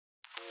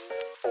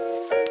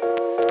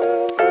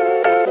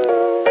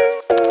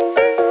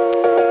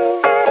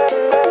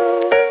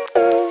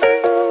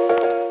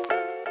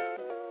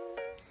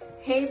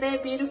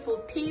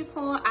beautiful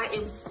people, I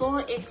am so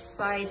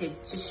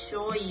excited to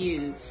show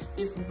you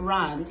this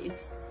brand.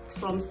 It's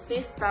from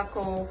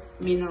Sistaco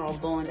Mineral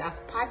Bond.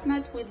 I've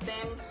partnered with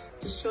them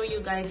to show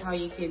you guys how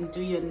you can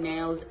do your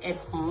nails at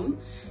home,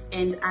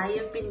 and I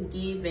have been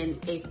given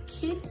a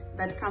kit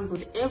that comes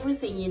with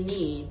everything you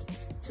need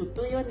to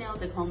do your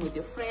nails at home with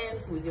your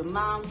friends, with your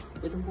mom,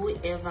 with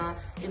whoever,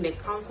 in the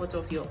comfort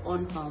of your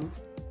own home.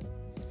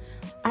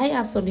 I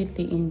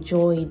absolutely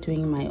enjoy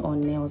doing my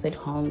own nails at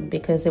home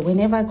because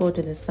whenever I go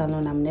to the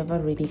salon, I'm never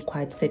really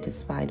quite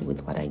satisfied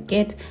with what I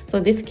get. So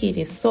this kit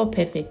is so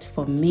perfect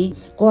for me.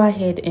 Go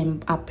ahead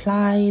and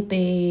apply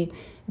the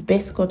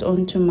base coat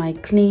onto my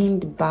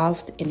cleaned,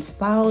 buffed and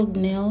filed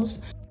nails,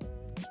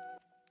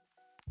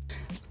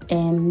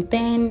 and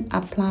then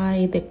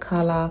apply the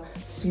color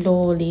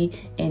slowly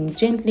and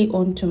gently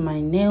onto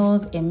my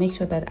nails and make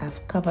sure that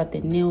I've covered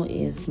the nail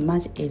as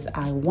much as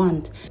I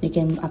want. You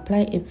can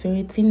apply a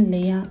very thin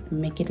layer,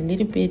 make it a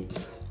little bit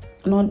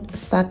not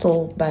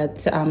subtle,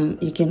 but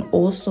you can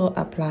also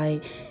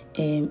apply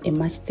a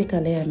much thicker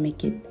layer,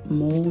 make it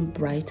more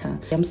brighter.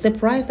 I'm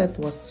surprised that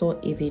was so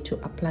easy to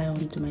apply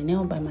onto my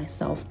nail by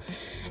myself,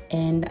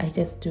 and I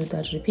just do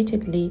that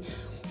repeatedly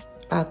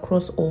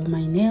across all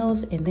my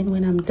nails. And then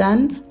when I'm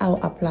done,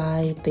 I'll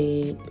apply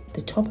the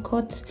top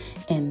coat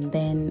and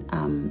then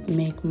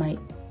make my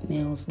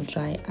nails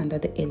dry under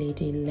the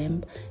LED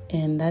lamp,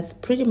 and that's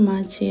pretty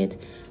much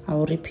it.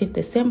 I'll repeat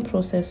the same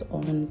process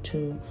on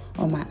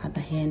my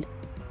other hand.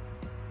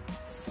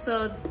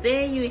 So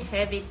there you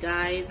have it,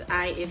 guys.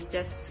 I have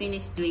just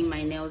finished doing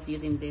my nails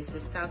using this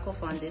Sistaco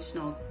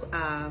foundational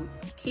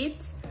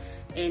kit,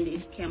 and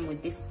it came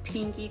with this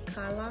pinky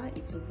color.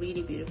 It's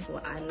really beautiful.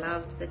 I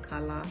loved the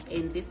color,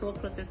 and this whole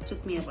process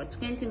took me about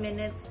 20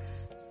 minutes.